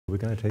We're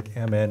going to take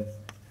Mn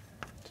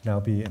to now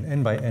be an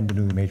n by n de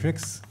Noël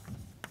matrix.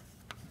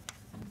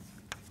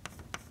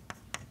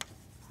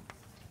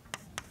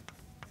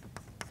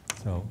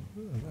 So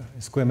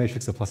a square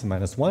matrix of plus and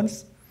minus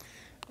ones.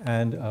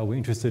 And we're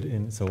interested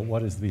in, so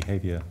what is the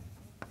behavior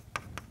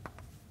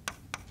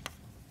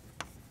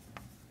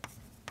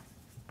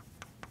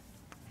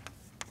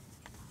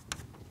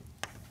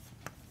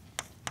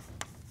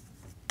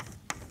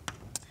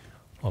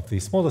of the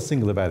smallest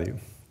singular value?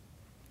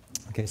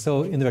 Okay,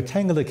 so in the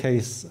rectangular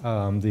case,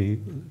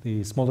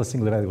 the smallest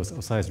singular value was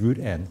of size root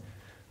n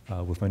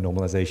with my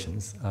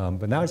normalizations.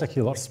 But now it's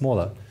actually a lot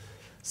smaller.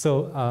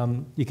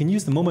 So you can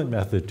use the moment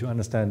method to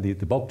understand the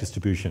bulk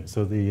distribution.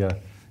 So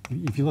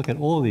if you look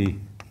at all the,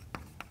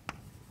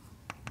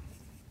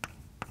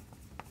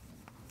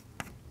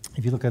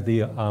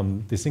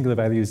 singular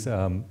values,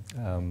 all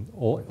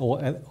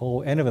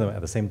n of them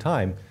at the same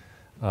time,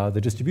 the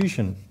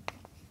distribution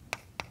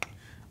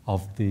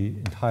of the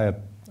entire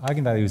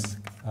eigenvalues,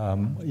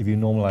 if you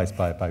normalize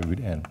by root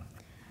n,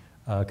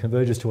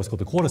 converges to what's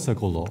called the quarter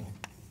circle law.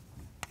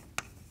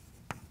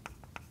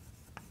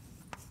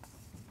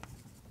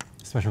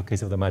 Special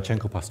case of the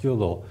Marchenko-Pasteur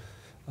law.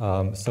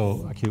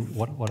 So actually,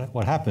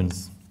 what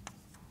happens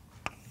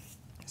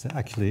is that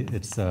actually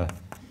it's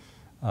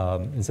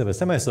instead of a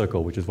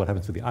semicircle, which is what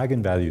happens to the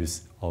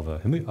eigenvalues of a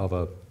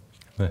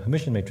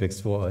Hermitian matrix.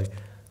 For a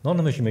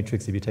non-Hermitian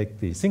matrix, if you take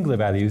the singular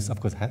values,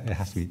 of course it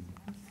has to be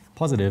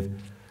positive,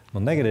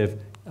 non-negative.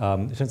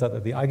 It turns out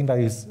that the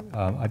eigenvalues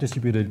are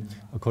distributed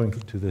according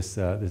to this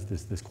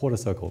quarter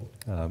circle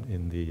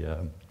in the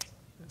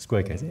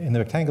square case. In the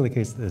rectangular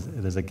case,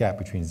 there's a gap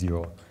between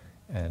 0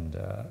 and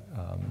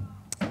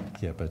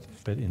here, but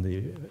in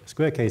the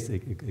square case,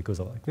 it goes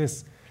out like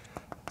this.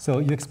 So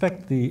you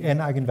expect the n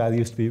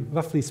eigenvalues to be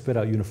roughly spread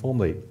out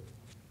uniformly.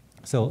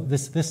 So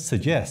this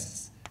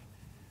suggests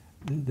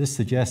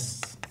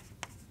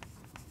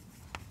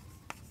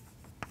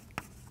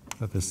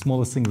that the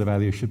smallest singular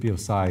value should be of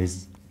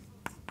size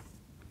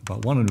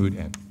about 1 on root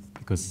n,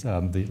 because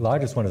the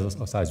largest one is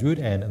of size root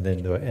n, and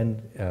then there are n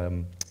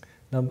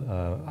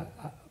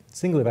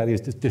singular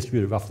values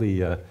distributed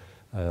roughly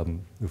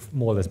with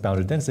more or less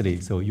bounded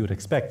density. So you would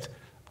expect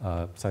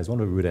size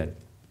 1 over root n.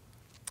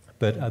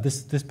 But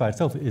this by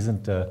itself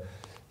isn't a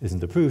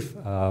proof.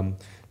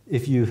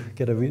 If you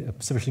get a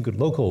sufficiently good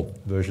local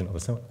version of a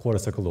quarter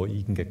circle law,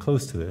 you can get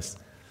close to this.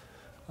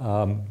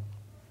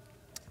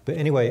 But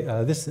anyway,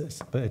 this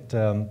is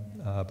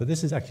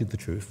actually the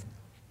truth.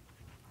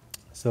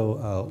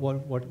 So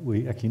what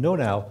we actually know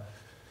now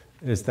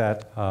is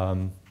that,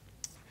 so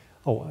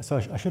I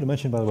should have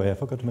mentioned, by the way, I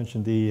forgot to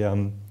mention the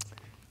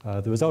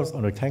results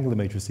on rectangular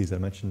matrices I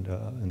mentioned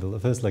in the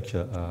first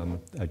lecture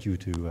are due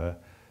to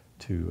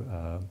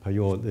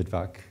Payot,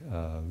 Lidwak,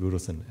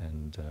 Rudelson,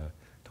 and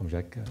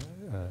Tomjak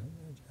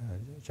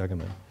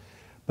Jagerman.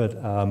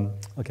 But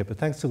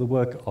thanks to the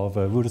work of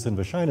Rudelson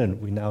Verschainen,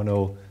 we now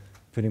know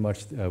pretty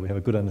much, we have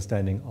a good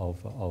understanding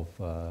of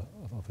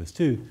this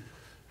too.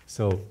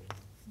 So,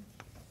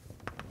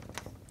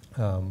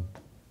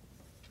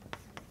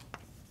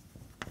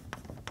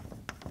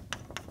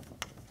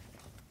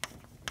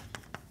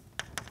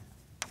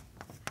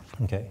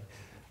 okay.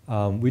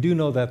 We do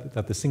know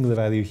that the singular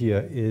value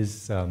here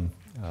is of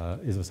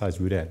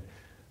size root n.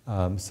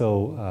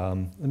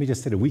 Let me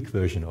just say the weak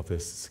version of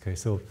this. Okay,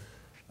 so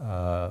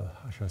how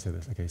should I say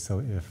this? Okay, so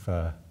if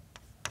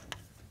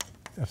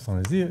epsilon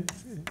is 0,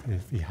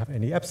 if you have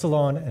any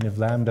epsilon, and if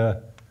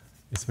lambda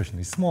is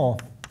sufficiently small,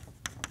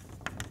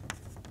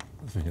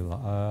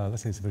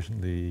 let's say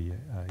sufficiently,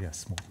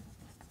 small.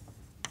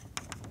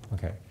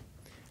 Okay,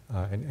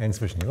 and n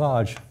sufficiently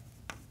large.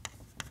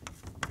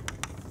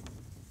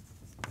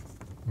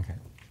 Okay,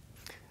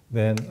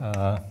 then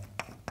the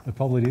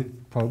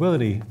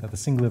probability that the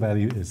singular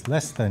value is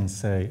less than,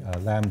 say,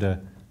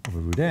 lambda over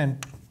root n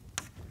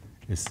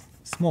is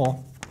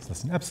small, it's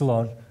less than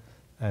epsilon,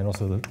 and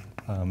also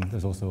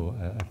there's also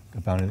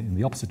a bound in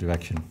the opposite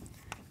direction.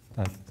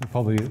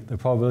 The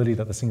probability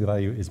that the singular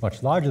value is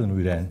much larger than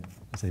root n,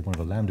 let's say 1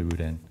 over lambda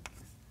root n,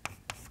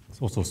 is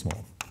also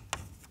small.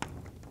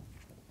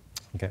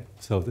 Okay,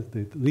 so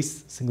the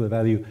least singular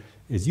value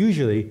is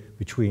usually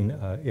between,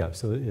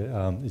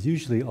 is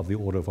usually of the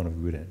order of 1 over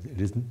root n. It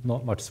is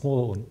not much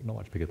smaller or not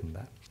much bigger than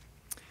that.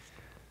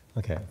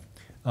 Okay.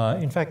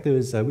 In fact,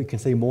 we can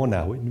say more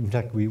now. In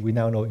fact, we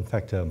now know, in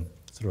fact,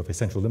 sort of a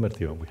central limit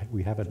theorem.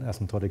 We have an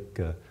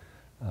asymptotic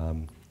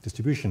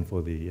distribution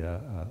for the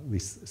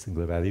least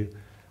singular value,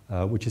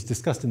 which is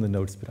discussed in the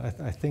notes, but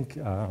I think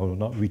I will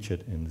not reach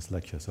it in this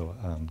lecture. So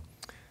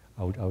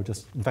I would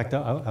just, in fact,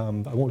 I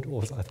probably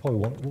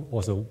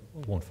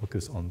won't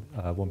focus on,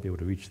 I won't be able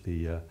to reach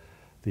the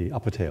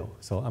upper tail.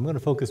 So I'm going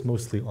to focus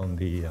mostly on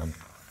the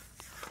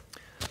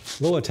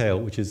lower tail,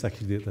 which is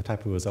actually the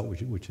type of result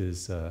which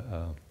is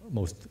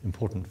most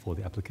important for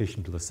the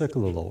application to the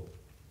circular law.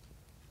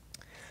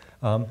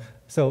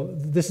 So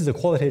this is a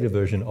qualitative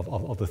version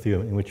of the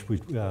theorem in which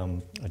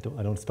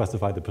I don't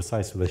specify the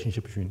precise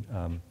relationship between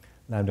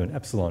lambda and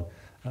epsilon.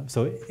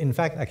 So in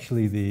fact,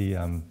 actually,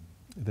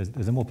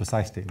 there's a more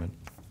precise statement.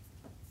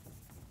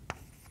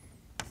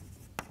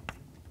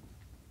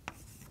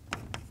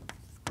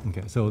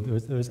 Okay, so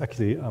there's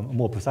actually a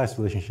more precise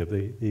relationship.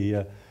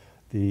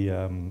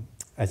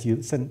 As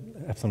you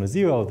send epsilon to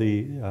 0,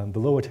 the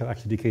lower tail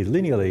actually decays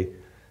linearly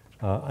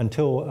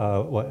until,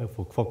 well,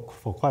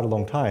 for quite a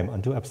long time,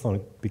 until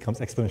epsilon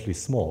becomes exponentially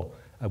small,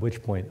 at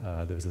which point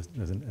there's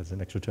an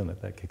extra term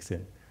that kicks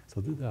in.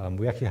 So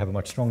we actually have a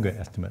much stronger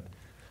estimate,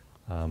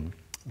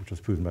 which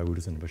was proven by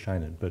Rudis and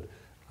Schlein. But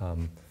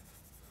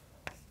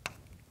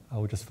I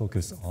will just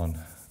focus on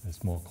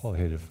this more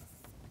qualitative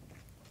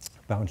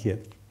bound here.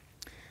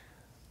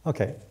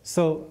 Okay,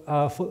 so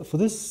for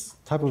this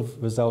type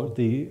of result,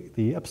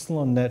 the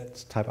epsilon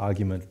net type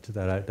argument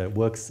that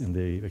works in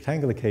the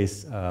rectangular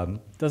case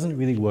doesn't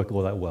really work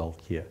all that well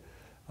here.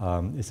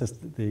 It's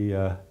just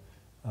the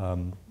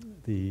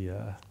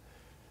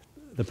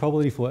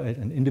probability for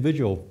an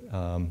individual,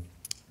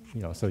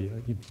 so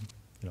you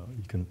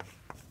can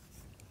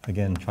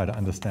again try to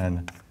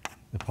understand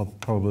the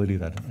probability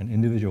that an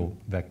individual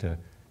vector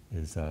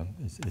is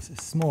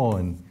small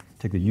and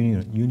take the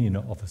union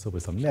of the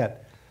silver sum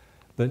net.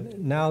 But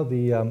now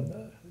the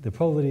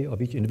probability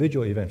of each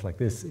individual event like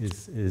this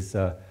is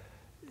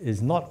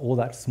not all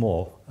that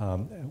small,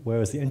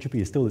 whereas the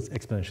entropy is still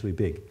exponentially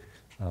big.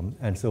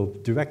 And so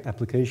direct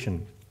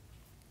application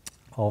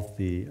of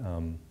the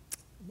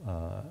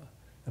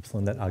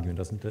epsilon net argument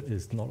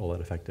is not all that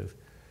effective.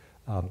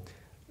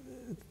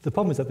 The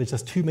problem is that there's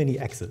just too many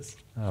x's,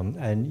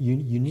 and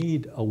you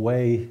need a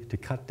way to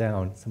cut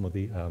down some of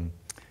the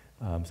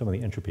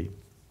entropy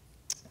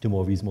to a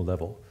more reasonable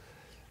level.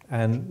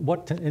 And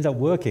what ends up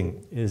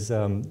working is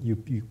you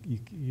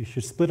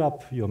should split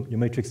up your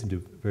matrix into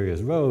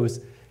various rows,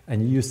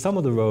 and you use some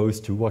of the rows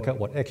to work out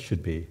what x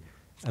should be.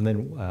 And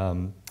then,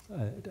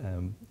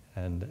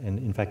 and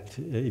in fact,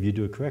 if you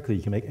do it correctly,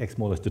 you can make x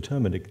more or less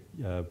determined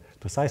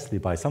precisely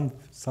by some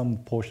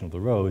portion of the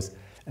rows.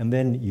 And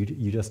then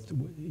you just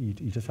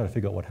try to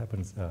figure out what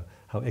happens,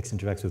 how x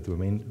interacts with the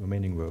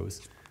remaining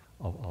rows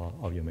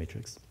of your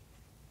matrix.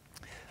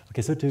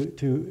 Okay, so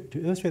to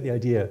illustrate the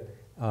idea,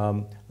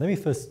 let me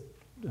first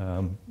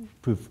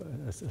prove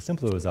a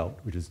simpler result,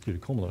 which is due to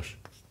Komolosh.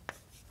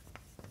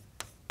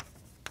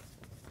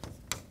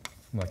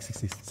 Like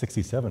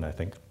 67, I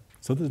think.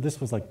 So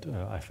this was like,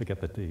 I forget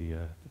that the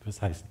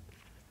precise,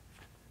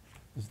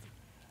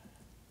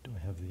 do I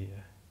have the,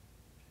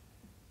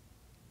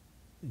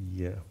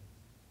 yeah,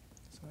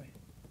 sorry.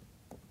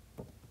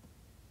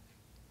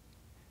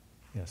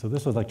 Yeah, so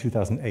this was like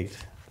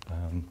 2008.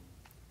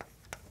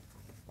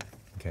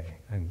 Okay,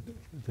 and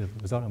the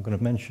result I'm going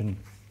to mention,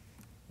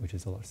 which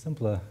is a lot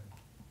simpler,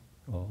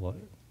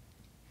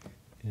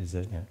 is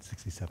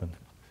 67.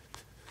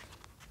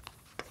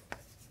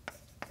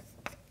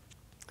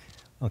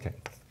 Okay,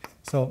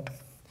 so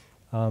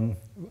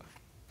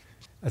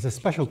as a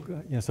special,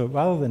 so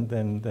rather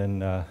than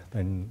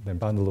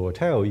bound the lower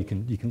tail, you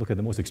can look at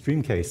the most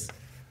extreme case.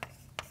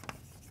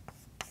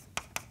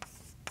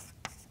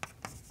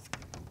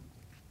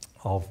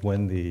 Of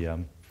when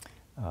the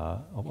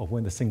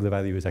singular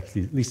value is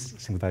actually,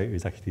 least singular value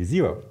is actually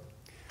 0.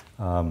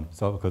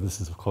 So of course, this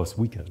is of course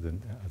weaker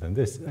than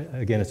this.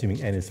 Again,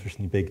 assuming n is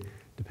sufficiently big,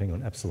 depending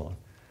on epsilon.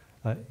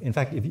 In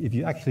fact, if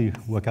you actually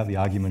work out the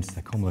arguments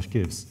that Komolosh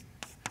gives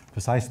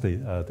precisely,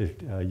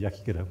 you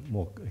actually get a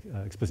more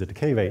explicit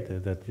decay rate.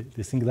 That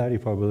the singularity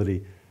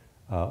probability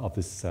of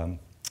this, so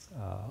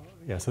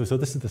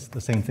this is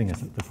the same thing as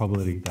the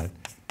probability that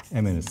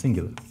Mn is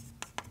singular.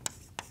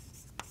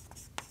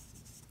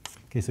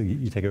 Okay, so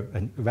you take a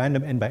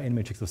random n by n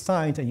matrix of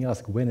signs, and you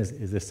ask when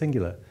is this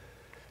singular,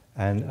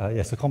 and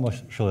so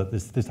Komolosh showed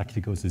that this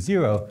actually goes to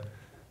 0,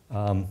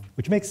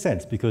 which makes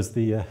sense because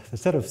the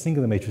set of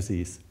singular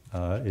matrices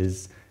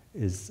is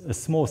a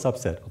small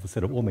subset of the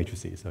set of all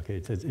matrices. Okay,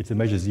 it's a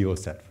measure 0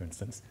 set, for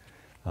instance.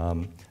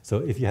 So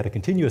if you had a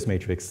continuous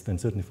matrix, then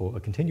certainly for a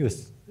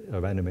continuous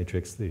random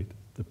matrix, the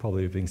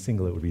probability of being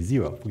singular would be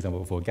 0. For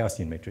example, for a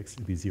Gaussian matrix,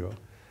 it would be 0.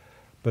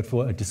 But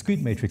for a discrete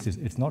matrix,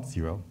 it's not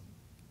 0.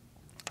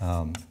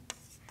 And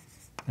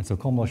so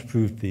Komolosh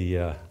proved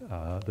the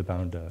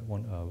bound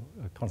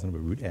constant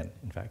over root n,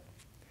 in fact.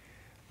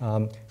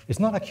 It's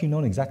not actually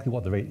known exactly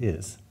what the rate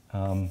is.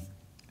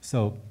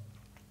 So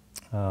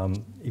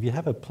if you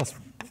have a plus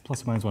or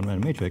minus 1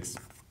 random matrix,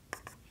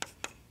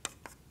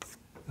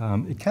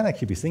 it can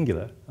actually be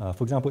singular.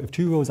 For example, if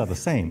two rows are the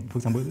same, for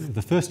example, if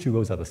the first two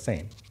rows are the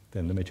same,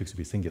 then the matrix would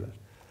be singular.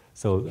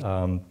 So,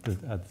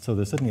 so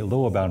there's certainly a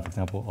lower bound, for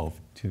example, of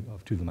 2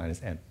 to the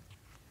minus n.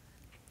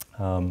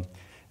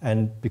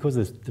 And because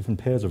there's different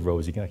pairs of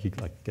rows, you can actually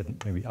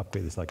maybe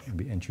upgrade this like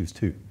maybe n choose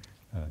 2,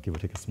 give or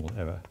take a small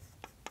error.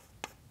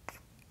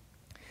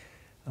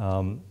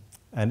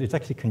 And it's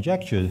actually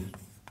conjectured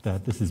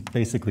that this is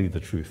basically the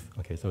truth.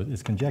 Okay, so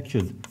it's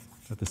conjectured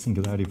that the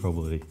singularity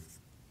probability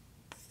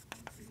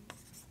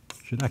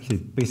should actually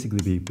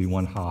basically be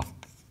 1/2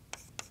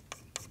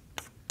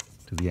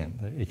 to the n.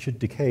 It should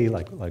decay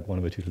like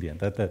 1/2 to the n.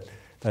 That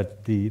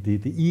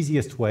the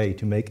easiest way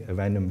to make a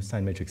random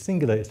sign matrix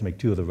singular is to make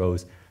two of the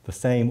rows the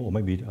same, or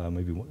maybe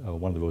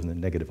one of the rows in the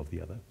negative of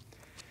the other.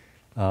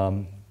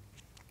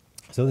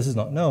 So this is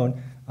not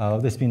known.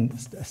 There's been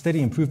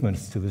steady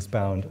improvements to this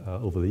bound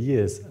over the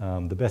years.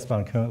 The best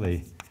bound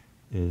currently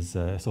is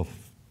sort of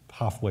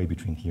halfway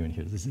between here and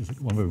here. This is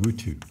 1 over root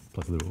 2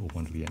 plus a little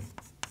 1 to the n.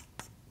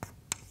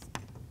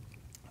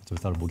 So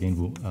it's out of Bourgain,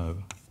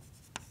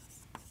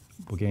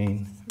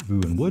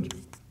 Vu, and Wood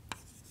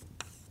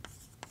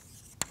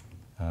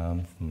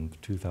from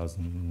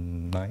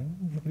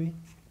 2009, maybe.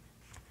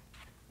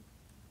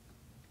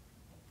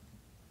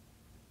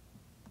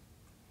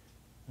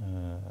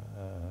 Uh,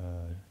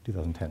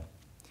 2010.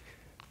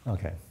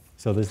 Okay,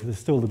 so there's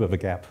still a little bit of a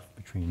gap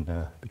between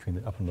the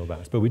upper and lower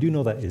bounds, but we do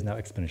know that it is now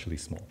exponentially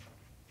small.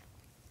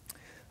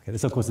 Okay,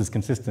 this of course is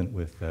consistent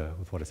with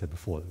what I said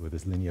before, with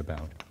this linear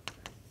bound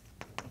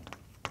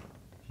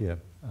here.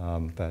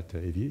 That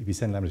if you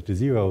send lambda to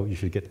 0, you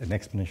should get an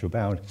exponential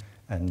bound,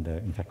 and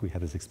in fact we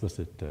have this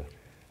explicit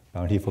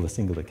bound here for the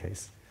singular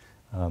case.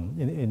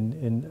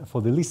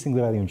 For the least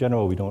singular value in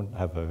general, we don't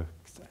have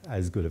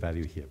as good a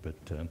value here, but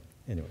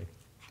anyway.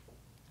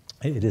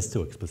 It is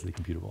still explicitly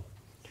computable.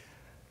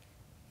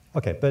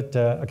 Okay, but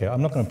okay,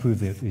 I'm not going to prove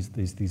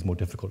these more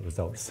difficult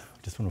results. I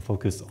just want to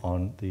focus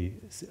on the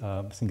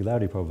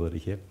singularity probability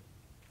here.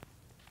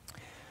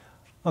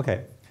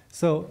 Okay,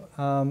 so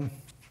all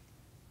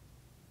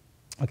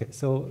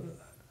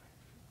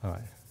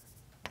right.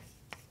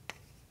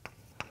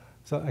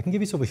 So I can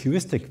give you sort of a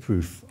heuristic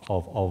proof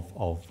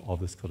of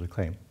this sort of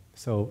claim.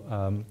 So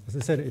as I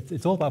said,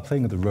 it's all about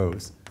playing with the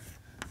rows.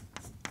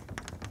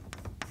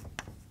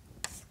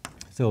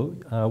 So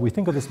we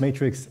think of this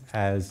matrix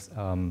as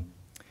a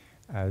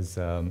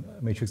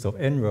matrix of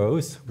n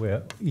rows,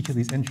 where each of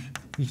these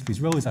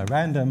rows are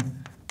random.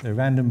 They're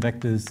random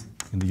vectors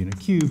in the unit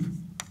cube,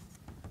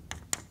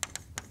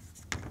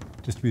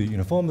 distributed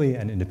uniformly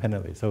and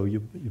independently. So you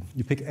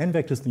pick n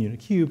vectors in the unit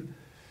cube,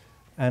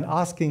 and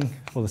asking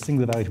for the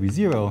singular value to be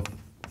 0.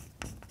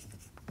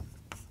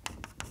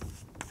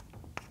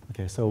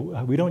 Okay,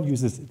 so we don't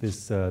use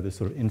this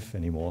sort of inf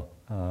anymore.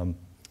 We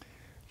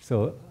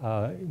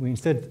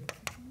instead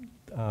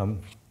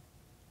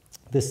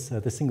this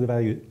singular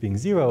value being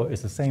 0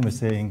 is the same as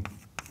saying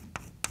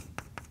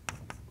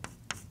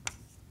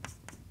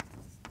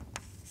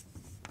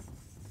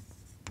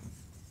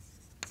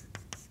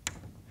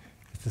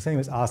it's the same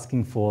as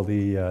asking for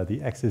the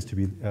x's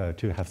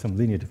to have some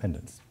linear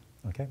dependence.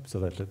 Okay, so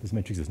that this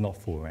matrix is not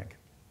full rank.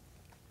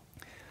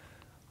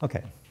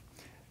 Okay,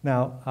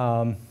 now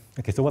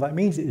okay, so what that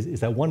means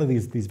is that one of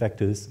these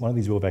vectors, one of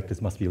these row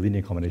vectors, must be a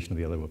linear combination of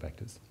the other row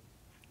vectors.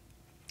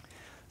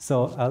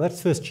 So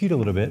let's first cheat a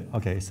little bit.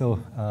 Okay, so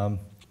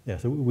yeah,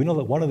 so we know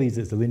that one of these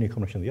is the linear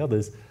combination of the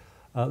others.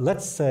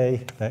 Let's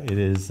say that it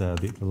is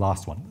the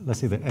last one.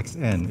 Let's say that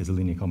xn is a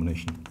linear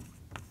combination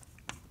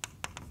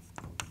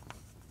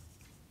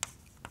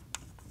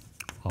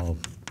of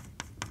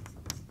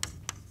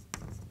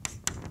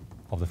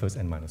the first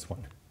n minus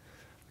 1.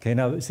 Okay,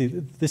 now see,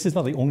 this is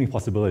not the only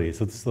possibility.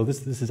 So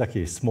this is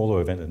actually a smaller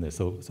event than this.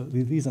 So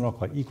these are not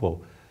quite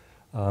equal.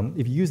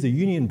 If you use the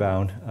union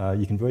bound,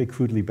 you can very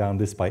crudely bound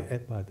this by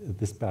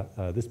this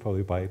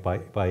probably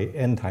by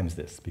n times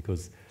this,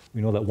 because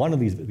we know that one of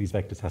these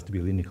vectors has to be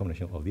a linear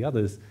combination of the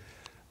others,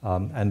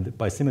 and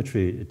by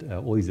symmetry,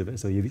 all these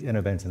events, so you have these n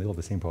events and they all have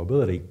the same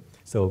probability.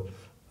 So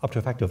up to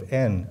a factor of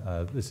n,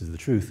 this is the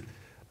truth,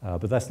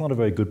 but that's not a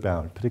very good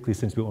bound, particularly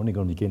since we're only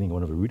going to be gaining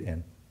 1 over root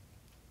n.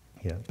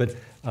 Yeah, but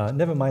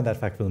never mind that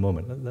fact for the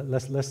moment.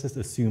 Let's just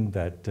assume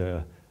that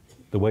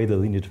the way the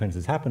linear dependence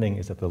is happening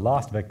is that the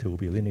last vector will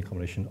be a linear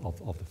combination of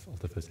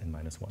the first n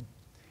minus 1.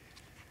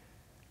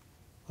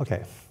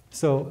 Okay,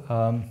 so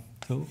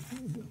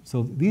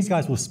these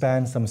guys will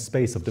span some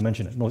space of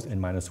dimension at most n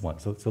minus 1.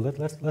 So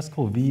let's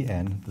call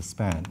Vn the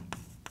span.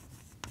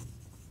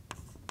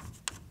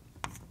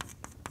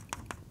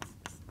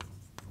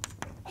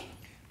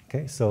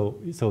 Okay, so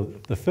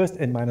the first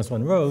n minus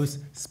 1 rows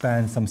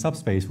span some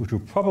subspace which will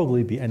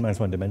probably be n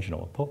minus 1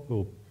 dimensional.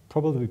 Will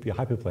probably be a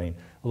hyperplane,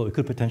 although it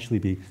could potentially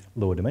be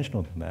lower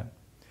dimensional than that.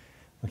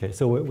 Okay,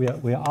 so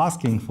we are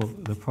asking for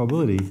the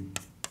probability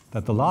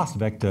that the last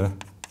vector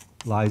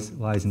lies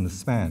in the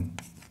span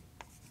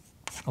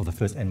of the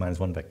first n minus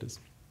 1 vectors.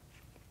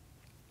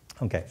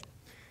 Okay.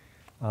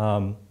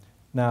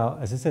 Now,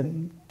 as I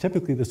said,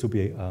 typically this will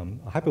be a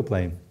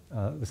hyperplane.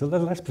 So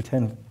let's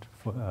pretend,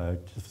 just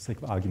for the sake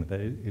of argument,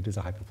 that it is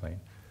a hyperplane.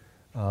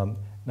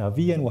 Now,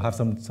 Vn will have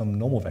some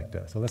normal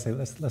vector. So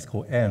let's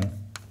call n.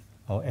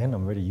 Oh, n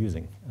I'm already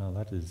using. Oh,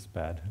 that is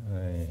bad.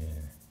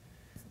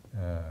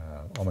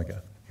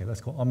 Omega. Okay,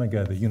 let's call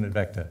omega the unit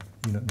vector,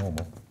 unit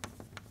normal.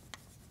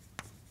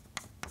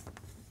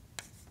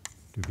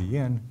 To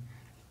Vn.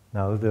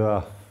 Now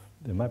there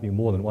might be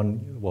more than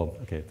one. Well,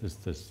 okay,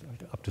 there's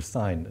up to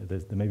sign. There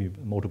may be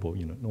multiple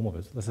unit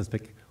normals. Let's just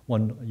pick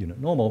one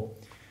unit normal.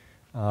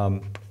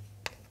 And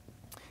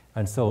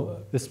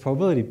so this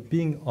probability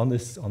being on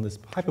this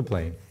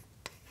hyperplane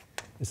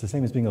is the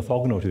same as being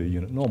orthogonal to a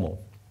unit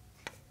normal.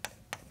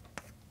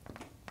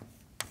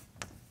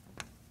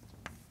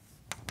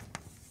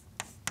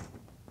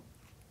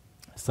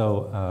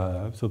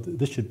 So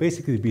this should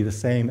basically be the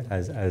same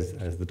as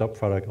the dot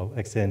product of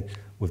xn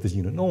with this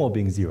unit normal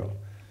being 0.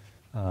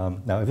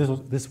 Now, if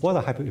this was a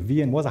if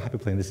Vn was a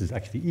hyperplane, this is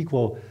actually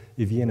equal.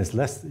 If Vn is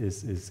less,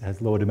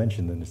 has lower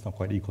dimension, then it's not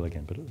quite equal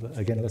again. But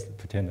again, let's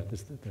pretend that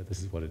this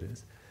is what it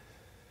is.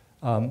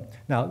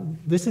 Now,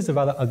 this is a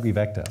rather ugly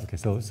vector. Okay,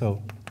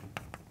 so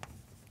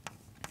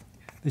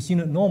this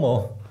unit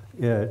normal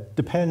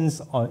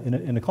depends on,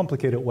 in a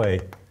complicated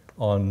way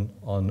on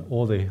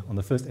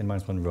the first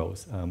n-1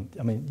 rows.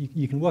 I mean,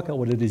 you can work out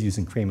what it is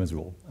using Cramer's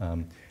rule.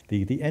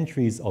 The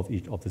entries of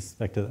each of this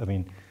vector, I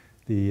mean,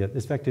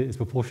 this vector is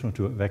proportional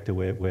to a vector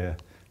where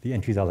the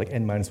entries are like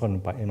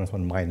n-1 by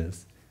n-1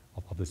 minus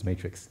of this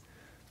matrix.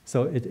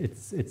 So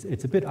it's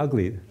a bit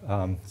ugly.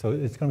 So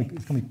it's going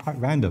to be quite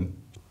random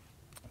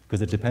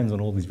because it depends on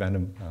all these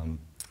random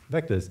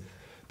vectors.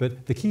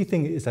 But the key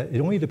thing is that it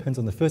only depends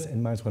on the first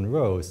n-1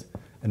 rows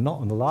and not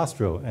on the last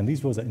row. And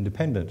these rows are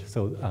independent.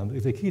 So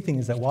the key thing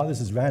is that while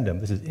this is random,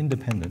 this is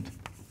independent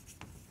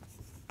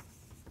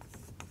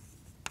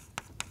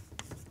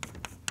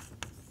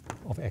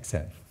of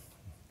xn.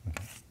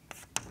 Okay.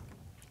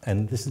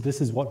 And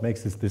this is what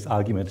makes this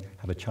argument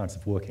have a chance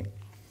of working.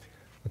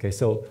 Okay,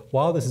 so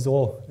while this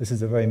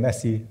is a very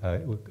messy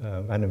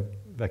random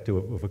vector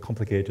with a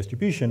complicated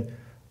distribution,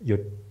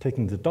 you're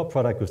taking the dot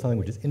product with something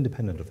which is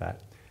independent of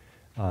that.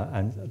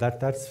 And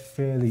that's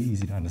fairly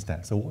easy to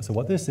understand. So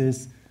what this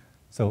is,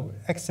 so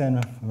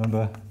xn,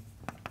 remember,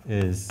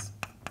 is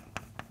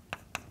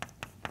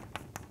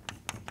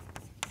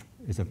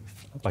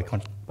by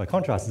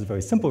contrast, is a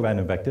very simple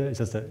random vector. It's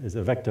just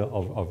a vector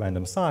of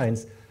random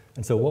signs.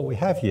 And so what we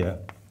have here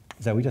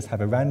is that we just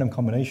have a random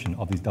combination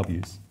of these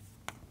w's.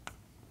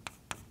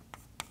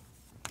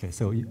 Okay,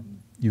 so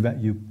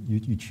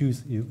you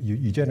choose,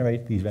 you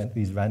generate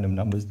these random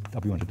numbers,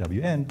 w1 to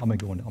wn,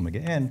 omega1 to omega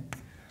n,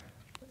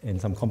 in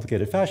some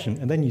complicated fashion,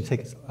 and then you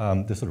take this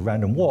sort of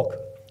random walk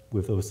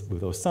with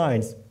those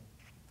signs,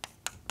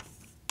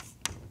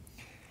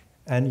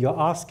 and you're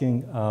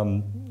asking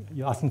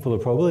for the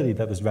probability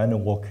that this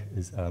random walk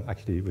is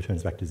actually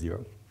returns back to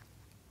 0.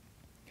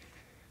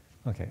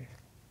 Okay.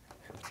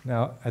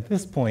 Now at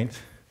this point,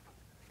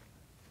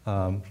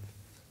 so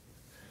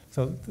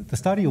the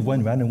study of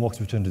when random walks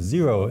return to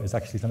 0 is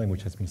actually something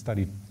which has been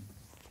studied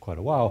for quite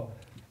a while.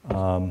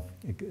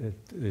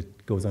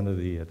 It goes under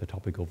the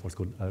topic of what's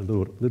called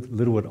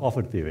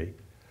Littlewood-Offord theory.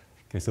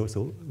 Okay,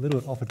 so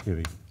Littlewood-Offord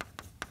theory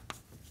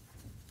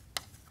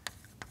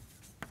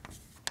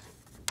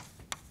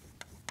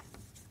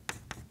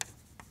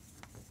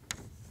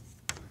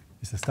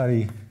is a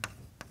study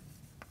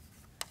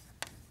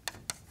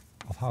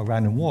of how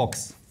random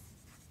walks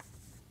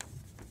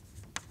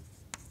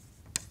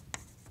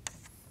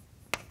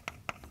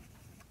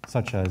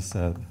such as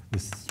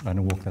this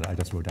random walk that I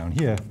just wrote down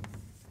here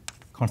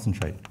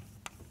concentrate.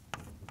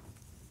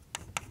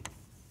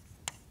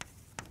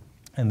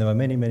 And there are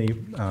many, many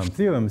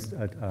theorems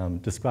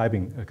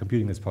describing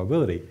computing this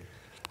probability.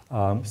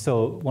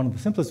 So one of the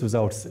simplest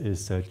results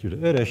is due to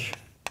Erdos,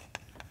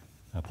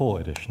 Paul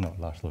Erdos, not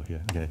Laszlo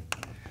here. Okay.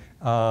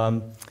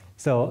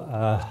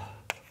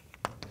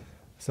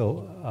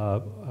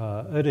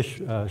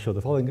 Erdos showed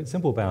the following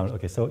simple bound.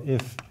 Okay, so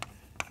if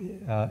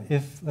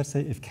let's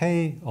say if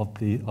k of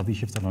these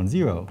shifts are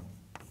non-zero,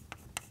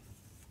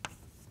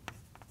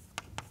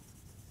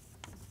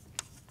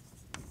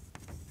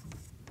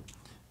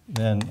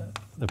 then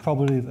the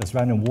probability that this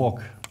random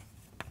walk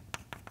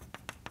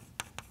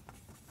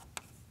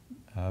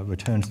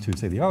returns to,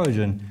 say, the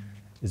origin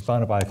is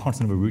bounded by a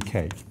constant over root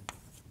k.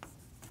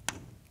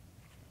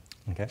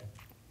 Okay,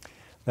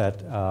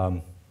 that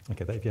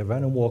if you have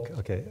random walk,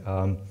 okay.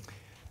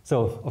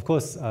 So of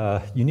course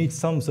you need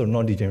some sort of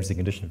non-degeneracy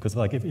condition because,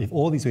 like, if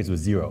all these weights were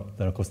 0,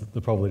 then of course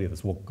the probability of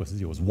this walk goes to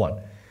 0 is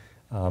 1.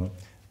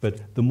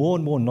 But the more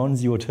and more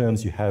non-zero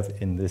terms you have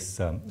in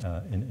this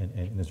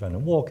in this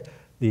random walk,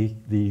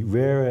 the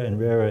rarer and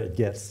rarer it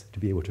gets to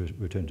be able to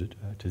return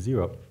to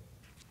 0.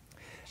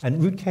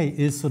 And root k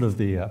is sort of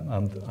the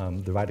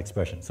right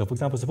expression. So for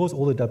example, suppose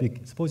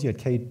you had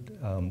k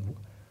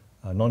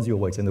non-zero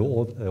weights and they're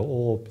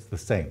all the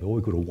same, they're all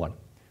equal to 1.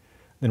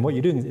 Then what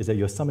you're doing is that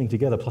you're summing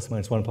together plus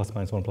minus 1, plus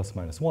minus 1, plus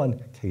minus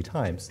 1, k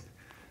times.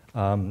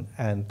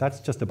 And that's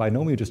just a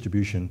binomial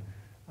distribution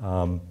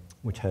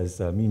which has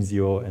mean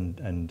 0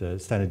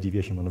 and standard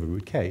deviation 1 over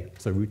root k,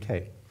 so root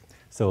k.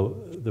 So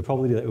the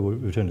probability that it will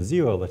return to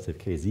 0, let's say if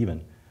k is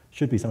even,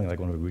 should be something like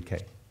 1 over root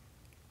k.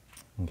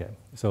 Okay,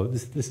 so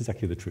this is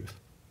actually the truth.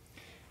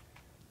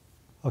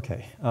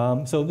 Okay,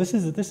 so this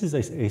is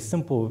a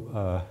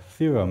simple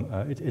theorem.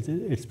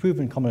 It's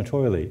proven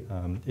combinatorially.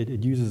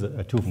 It uses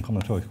a tool from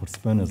combinatorics called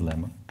Sperner's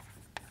lemma.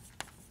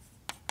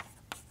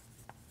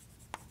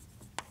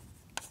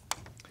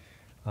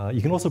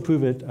 You can also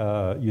prove it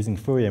using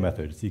Fourier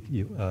methods.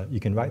 You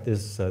can write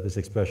this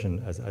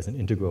expression as an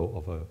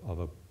integral of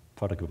a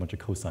product of a bunch of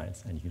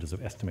cosines, and you can just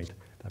sort of estimate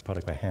that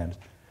product by hand.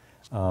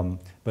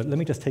 But let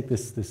me just take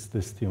this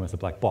theorem as a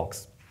black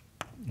box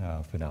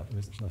for now.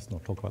 Let's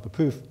not talk about the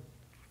proof.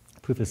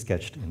 The proof is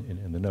sketched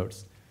in the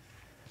notes.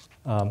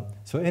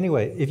 So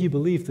anyway, if you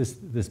believe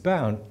this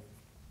bound,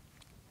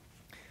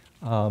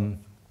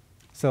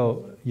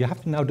 so you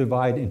have to now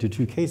divide into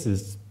two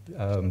cases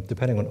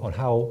depending on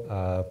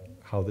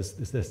how this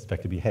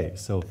vector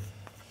behaves. So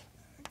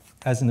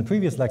as in the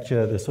previous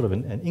lecture, there's sort of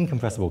an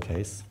incompressible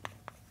case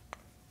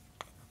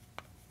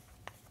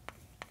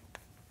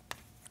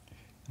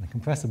and a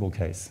compressible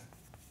case.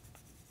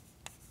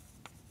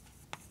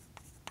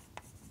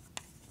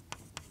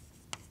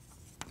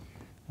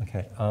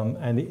 Okay,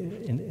 and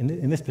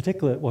in this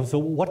particular, well, so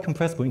what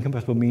compressible,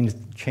 incompressible means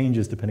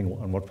changes depending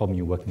on what problem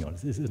you're working on.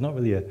 It's not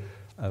really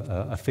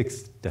a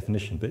fixed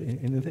definition, but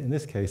in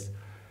this case,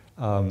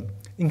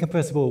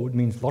 incompressible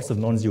means lots of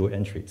non-zero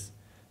entries.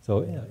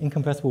 So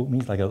incompressible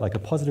means like a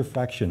positive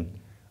fraction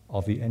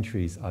of the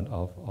entries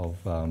of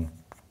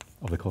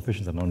the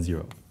coefficients are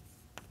non-zero.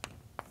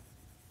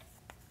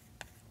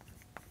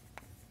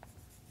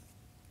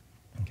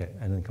 Okay,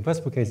 and in the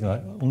compressible case,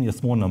 only a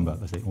small number,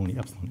 let's say only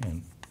epsilon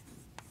n,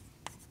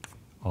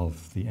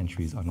 of the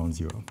entries are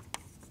non-zero.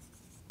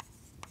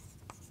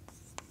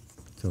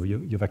 So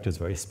your vector is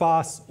very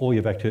sparse, or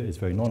your vector is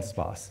very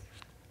non-sparse.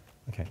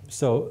 Okay,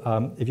 so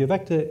if your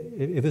vector,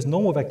 if this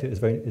normal vector is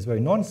very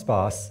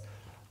non-sparse,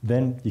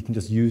 then you can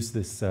just use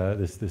this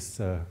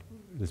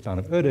bound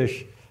of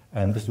Erdos,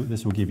 and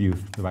this will give you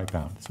the right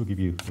bound. This will give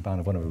you the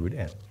bound of 1 over root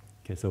n.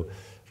 Okay, so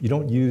you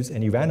don't use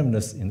any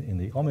randomness in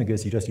the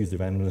omegas, you just use the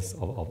randomness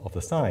of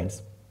the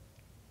signs.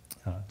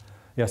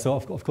 Yeah, so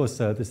of course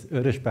this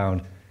Erdos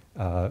bound,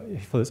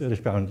 for this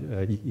Erdos bound,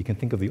 you can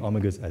think of the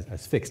omegas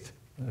as fixed.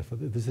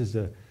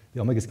 The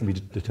omegas can be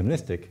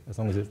deterministic as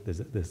long as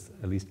there's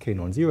at least k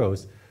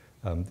non-zeros.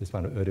 This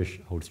bound of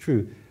Erdos holds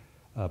true.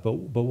 But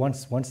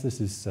once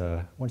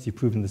you've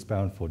proven this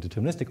bound for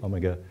deterministic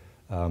omega,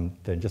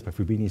 then just by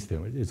Fubini's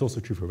theorem, it's also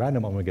true for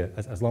random omega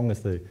as long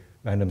as the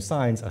random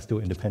signs are still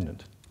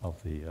independent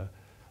of the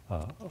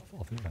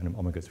random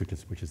omegas,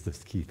 which is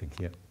this key thing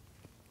here.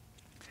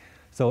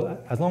 So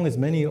as long as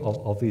many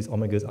of these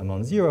omegas are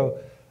non-zero,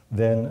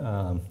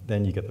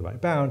 then you get the right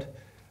bound.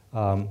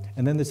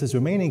 And then there's this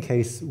remaining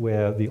case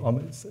where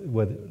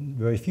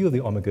very few of the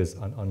omegas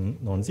are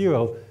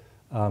non-zero,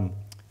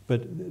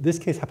 but this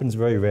case happens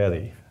very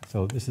rarely.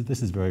 So this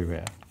is very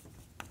rare.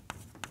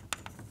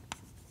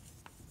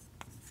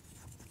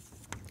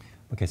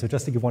 Okay, so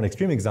just to give one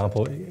extreme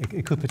example,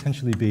 it could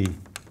potentially be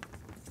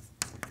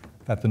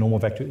that the normal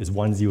vector is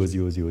 1, 0,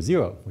 0, 0,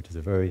 0, which is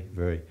a very,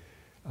 very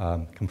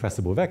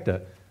compressible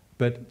vector.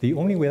 But the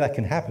only way that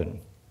can happen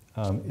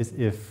is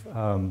if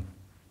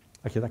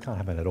actually, that can't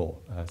happen at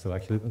all. So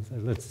actually,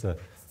 let's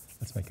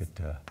make it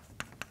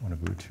 1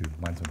 over root 2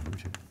 minus 1 over root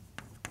 2.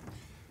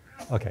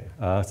 Okay,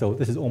 so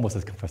this is almost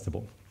as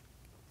compressible,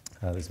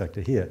 this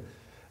vector here.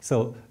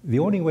 So the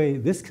only way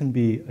this can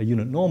be a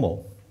unit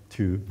normal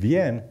to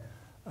Vn,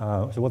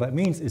 so what that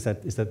means is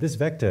that this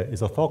vector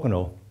is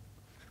orthogonal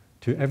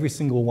to every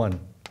single one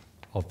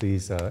of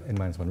these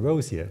n-1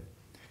 rows here,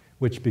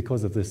 which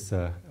because of this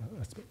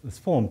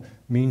form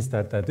means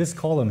that this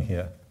column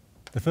here,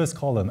 the first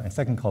column and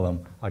second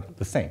column are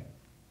the same.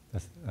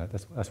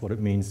 That's what it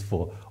means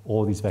for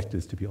all these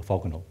vectors to be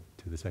orthogonal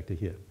to this vector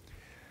here.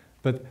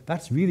 But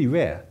that's really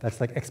rare.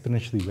 That's like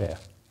exponentially rare.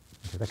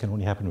 Okay, that can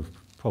only happen with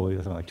probably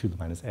something like 2 to the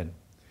minus n.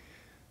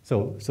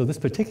 So this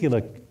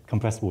particular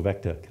compressible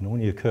vector can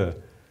only occur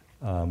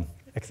an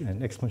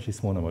exponentially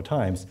small number of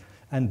times,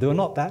 and there are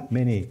not that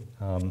many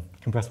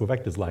compressible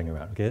vectors lying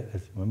around. Okay,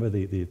 remember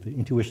the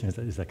intuition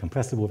is that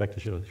compressible vector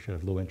should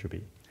have low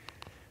entropy.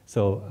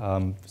 So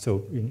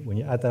when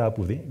you add that up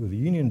with the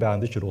union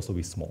bound, this should also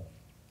be small.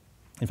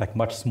 In fact,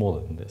 much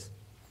smaller than this.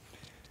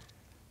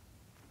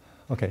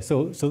 Okay,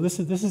 so this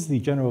is the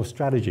general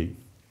strategy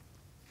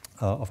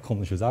of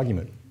Kolmlich's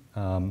argument.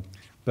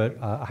 But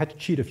I had to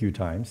cheat a few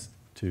times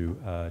to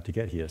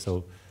get here.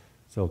 So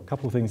a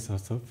couple of things.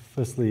 So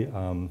firstly,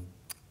 when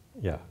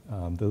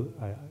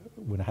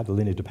I had the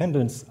linear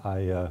dependence,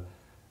 I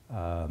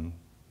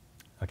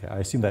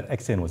assumed that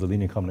xn was a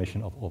linear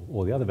combination of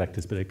all the other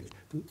vectors, but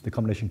the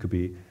combination could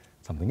be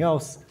something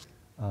else.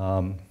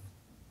 And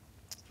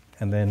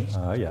then,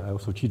 I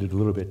also cheated a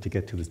little bit to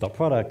get to this dot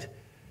product.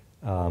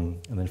 And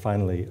then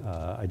finally,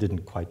 I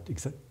didn't quite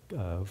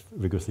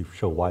rigorously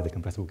show why the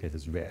compressible case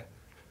is rare.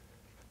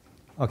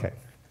 Okay,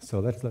 so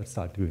let's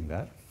start doing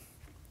that.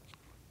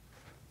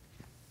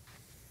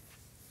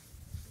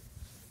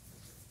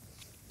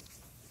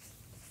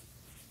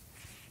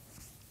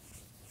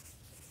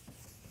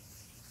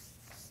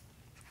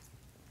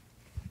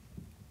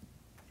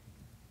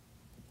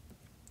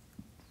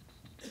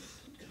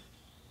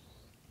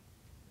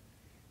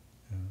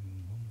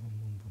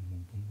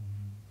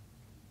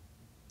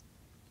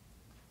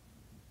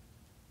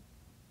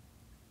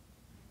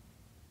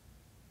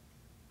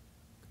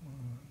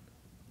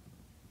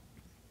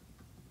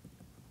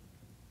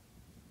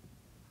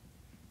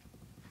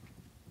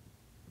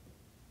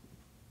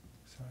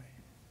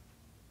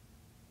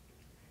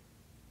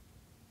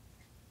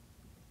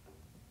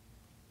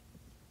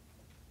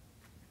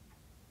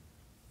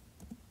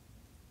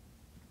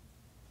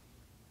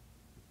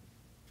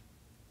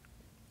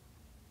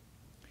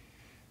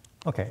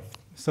 Okay,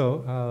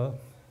 so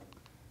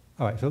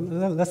all right, so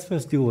let's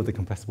first deal with the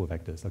compressible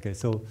vectors. Okay,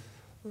 so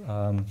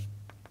all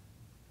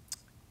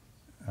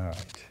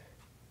right.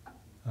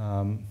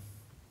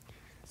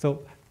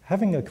 So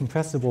having a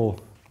compressible,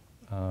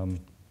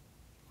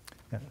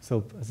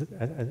 so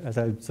as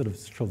I sort of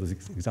showed this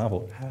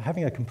example,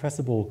 having a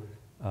compressible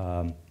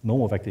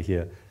normal vector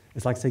here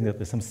is like saying that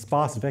there's some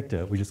sparse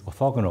vector which is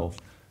orthogonal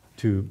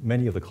to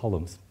many of the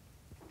columns.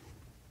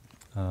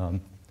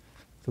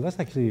 So that's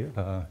actually,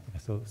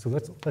 so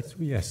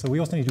we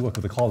also need to work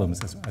with the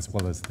columns as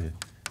well as the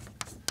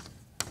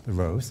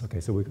rows. Okay,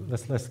 so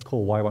let's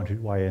call y1 to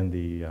yn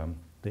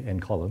the n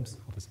columns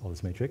of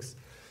this matrix,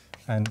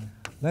 and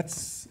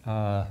let's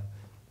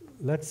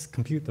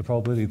compute the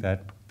probability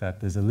that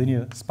there's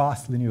a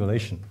sparse linear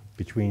relation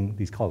between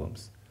these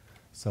columns.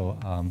 So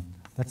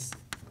let's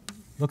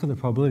look at the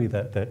probability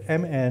that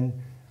mn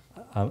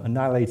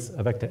annihilates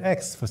a vector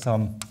x for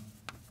some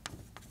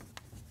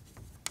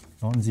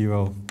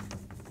non-zero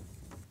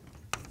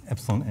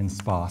epsilon n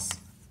sparse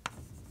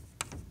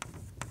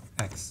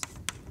x.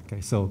 Okay,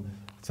 so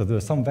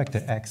there's some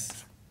vector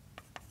x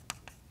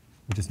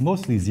which is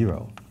mostly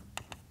 0.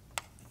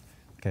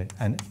 Okay,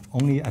 and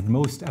only at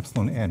most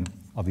epsilon n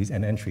of these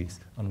n entries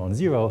are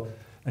non-zero.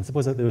 And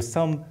suppose that there's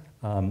some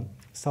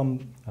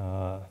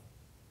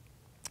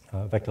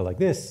vector like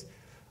this,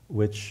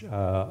 which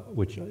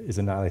is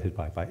annihilated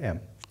by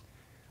m.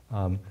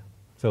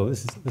 So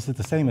this is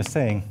the same as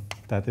saying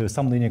that there is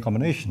some linear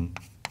combination.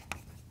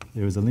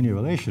 There is a linear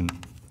relation,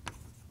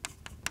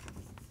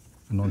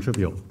 a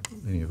non-trivial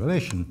linear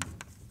relation,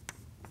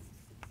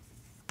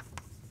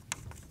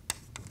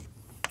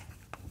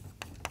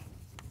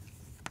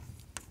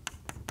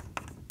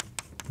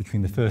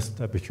 between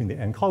the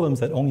n columns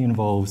that only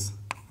involves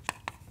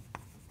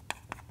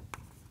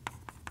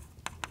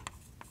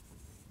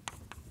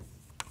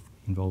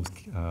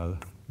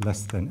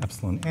less than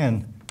epsilon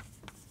n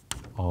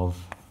of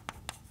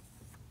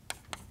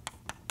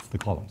the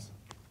columns.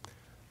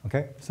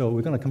 Okay, so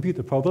we're going to compute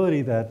the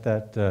probability that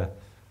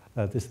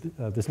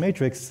this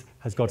matrix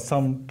has got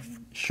some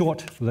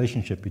short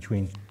relationship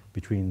between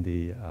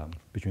the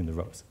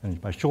rows, and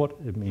by short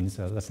it means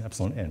less than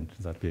epsilon n.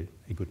 So that'd be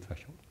a good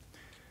threshold.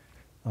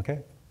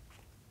 Okay,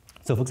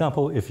 so for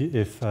example,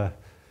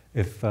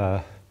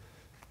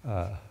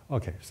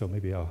 okay, so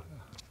maybe I'll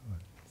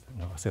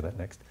say that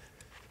next.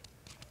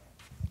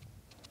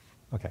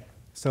 Okay,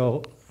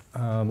 so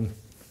we'll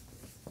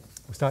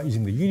start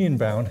using the union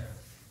bound.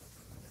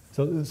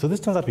 So this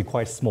turns out to be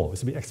quite small.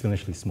 This will be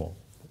exponentially small,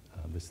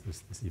 this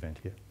event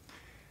here.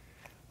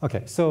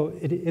 Okay, so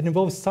it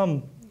involves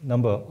some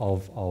number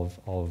of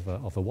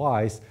the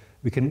y's.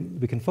 We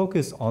can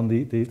focus on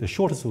the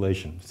shortest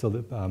relation. So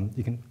that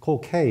you can call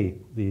k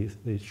the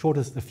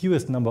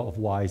fewest number of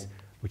y's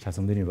which has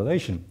a linear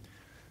relation.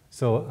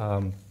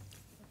 So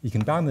you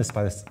can bound this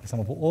by the sum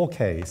of all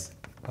k's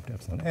up to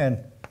epsilon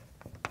n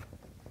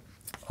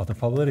of the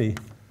probability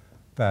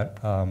that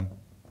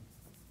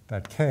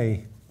that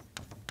k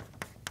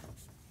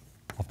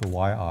of the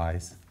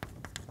yi's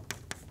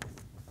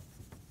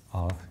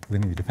are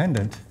linearly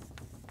dependent,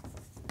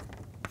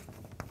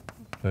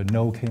 but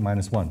no k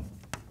minus 1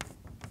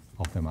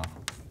 of them are.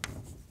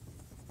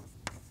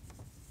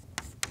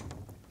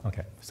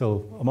 Okay,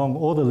 so among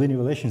all the linear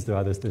relations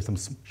there's some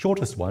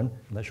shortest one,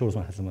 and that shortest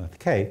one has some length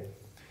k.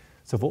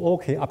 So for all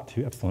k up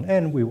to epsilon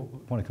n, we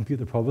want to compute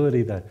the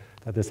probability that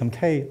there's some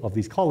k of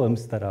these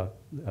columns that are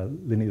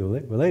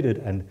linearly related,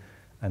 and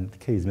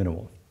k is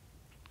minimal.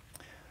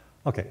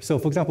 Okay, so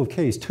for example, if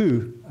k is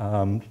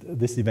 2,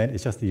 this event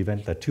is just the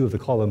event that 2 of the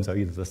columns are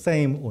either the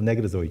same or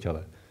negatives of each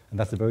other. And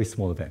that's a very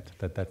small event.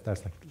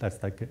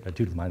 That's like 2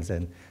 to the minus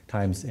n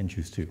times n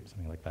choose 2,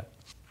 something like that.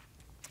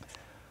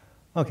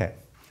 Okay.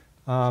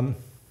 All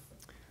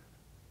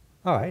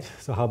right,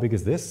 so how big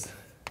is this?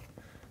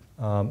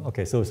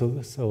 Okay, so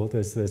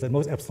there's at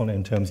most epsilon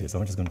n terms here, so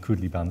I'm just going to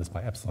crudely bound this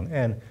by epsilon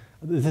n.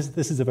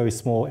 This is a very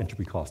small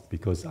entropy cost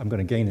because I'm going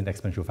to gain an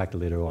exponential factor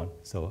later on,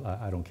 so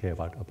I don't care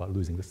about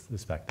losing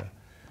this factor.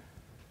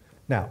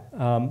 Now,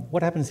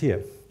 what happens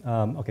here?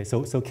 Okay,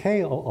 so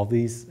k of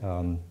these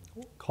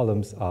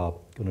columns are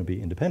going to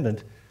be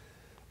independent.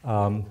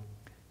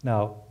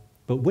 Now,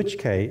 but which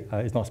k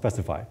is not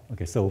specified.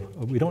 Okay, so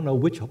we don't know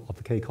which of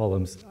the k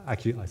columns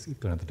actually are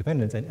going to have the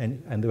dependence,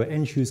 and there are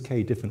n choose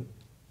k different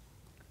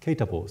k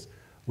tuples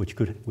which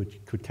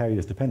could carry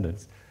this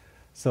dependence.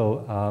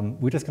 So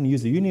we're just going to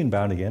use the union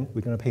bound again.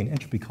 We're going to pay an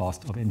entropy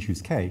cost of n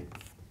choose k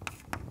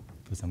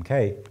for some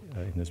k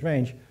in this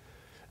range,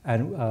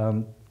 and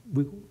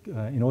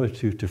in order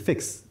to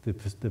fix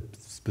the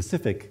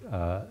specific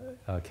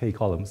k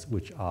columns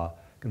which are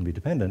going to be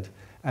dependent,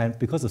 and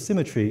because of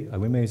symmetry,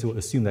 we may as well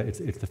assume that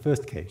it's the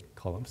first k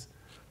columns.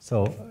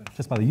 So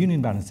just by the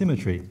union bound and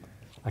symmetry,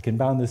 I can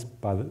bound this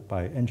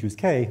by n choose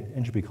k,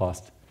 entropy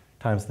cost,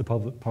 times the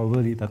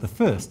probability that the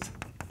first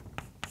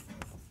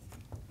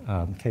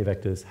k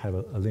vectors have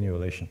a linear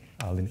relation,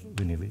 are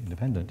linearly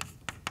independent.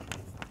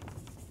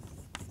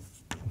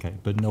 Okay,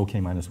 but no k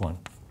minus 1.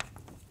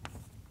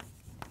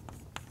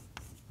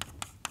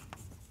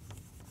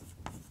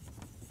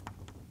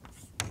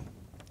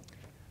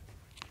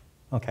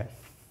 Okay.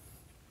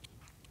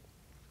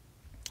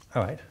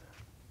 All right.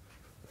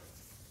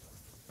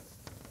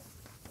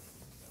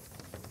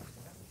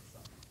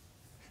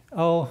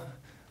 Oh,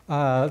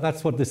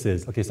 that's what this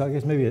is. Okay, so I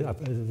guess maybe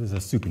there's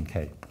a soup in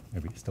K.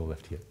 Maybe it's still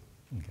left here.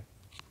 Okay.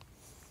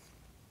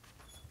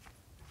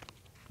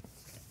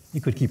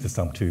 You could keep the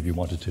sum too if you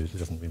wanted to. It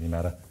doesn't really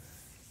matter.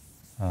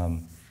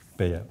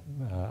 But yeah,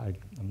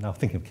 I'm now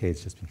thinking of K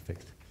as just being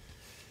fixed.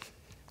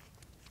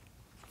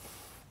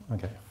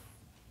 Okay.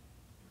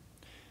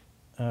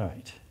 All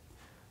right.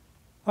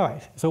 All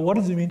right, so what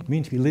does it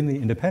mean to be linearly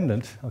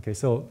independent? Okay,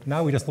 so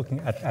now we're just looking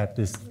at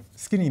this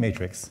skinny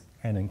matrix,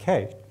 N and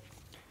K.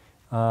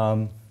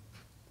 All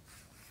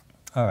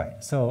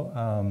right, so,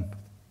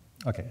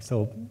 okay,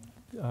 so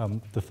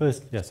the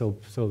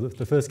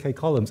first K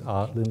columns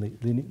are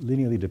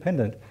linearly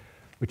dependent,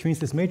 which means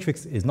this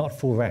matrix is not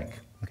full rank.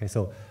 Okay,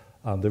 so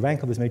the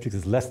rank of this matrix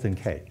is less than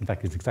K. In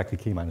fact, it's exactly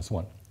K minus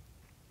 1.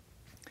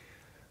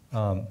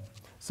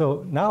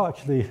 So now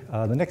actually,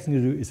 the next thing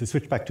to do is to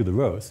switch back to the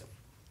rows.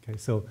 Okay,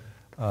 so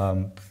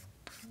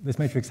this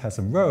matrix has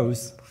some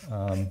rows.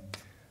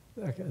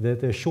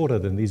 They're shorter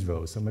than these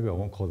rows, so maybe I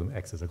won't call them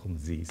X's, I'll call them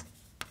Z's.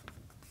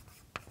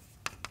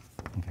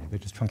 Okay, they're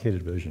just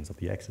truncated versions of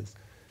the X's.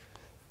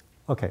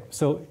 Okay,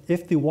 so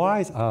if the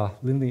Y's are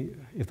linearly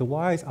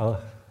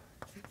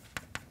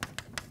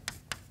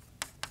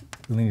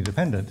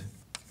dependent,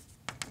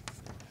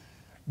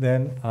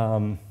 then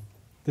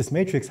this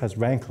matrix has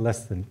rank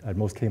less than at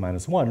most K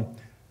minus 1,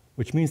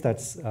 which means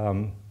that's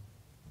there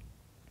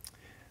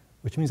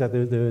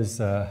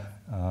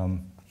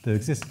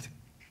exist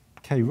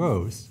K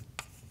rows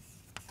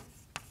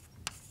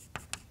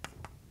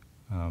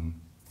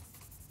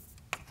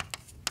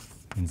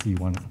in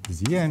Z1 to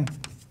Zn,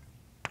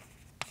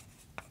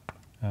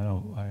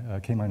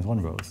 K minus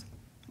 1 rows,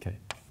 okay,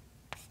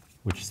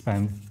 which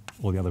span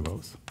all the other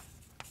rows.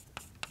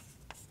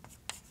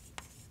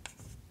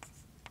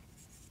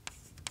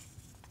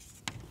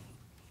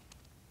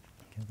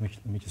 Okay,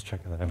 let me just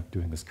check that I'm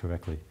doing this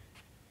correctly.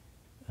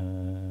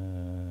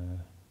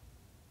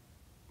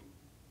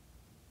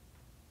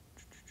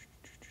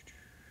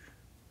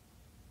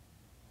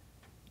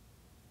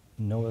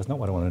 No, that's not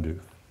what I want to do.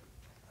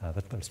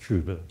 That's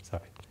true, but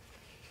sorry.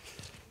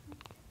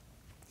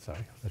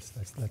 Sorry, let's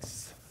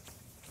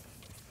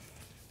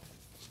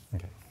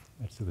okay,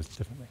 let's do this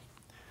differently.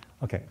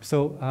 Okay,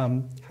 so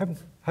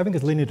having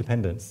this linear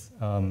dependence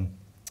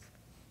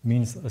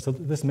means, so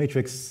this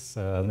matrix,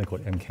 let me call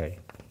it MK.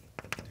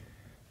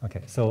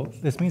 Okay, so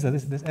this means that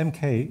this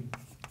MK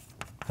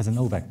has a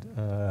null vector,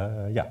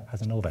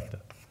 has a null vector.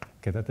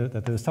 Okay,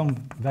 that there's some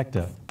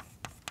vector.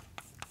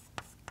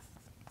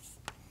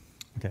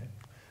 Okay,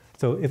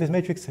 so if this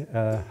matrix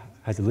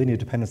has a linear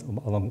dependence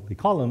along the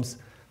columns,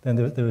 then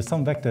there is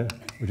some vector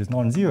which is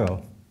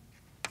non-zero,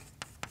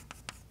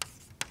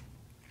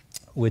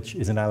 which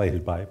is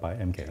annihilated by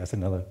MK. That's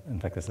another, in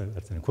fact, that's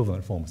an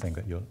equivalent form of saying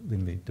that you're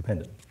linearly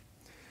dependent.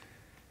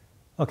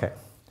 Okay,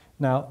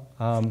 now,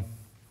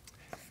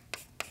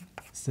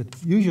 so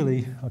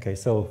usually, okay,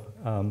 so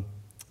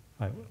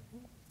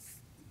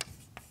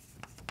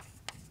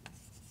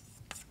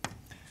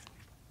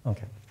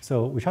okay,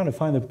 so we're trying to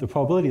find the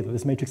probability that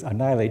this matrix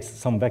annihilates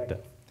some vector.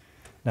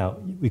 Now,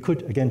 we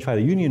could again try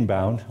the union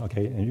bound,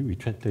 okay, and we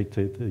try to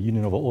take the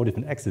union over all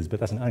different x's, but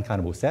that's an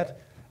uncountable set,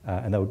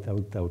 and that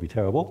would be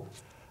terrible.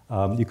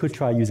 You could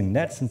try using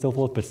nets and so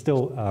forth, but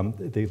still,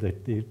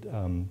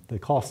 the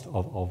cost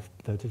of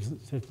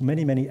there's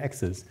many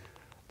x's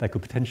that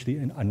could potentially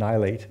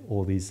annihilate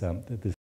all these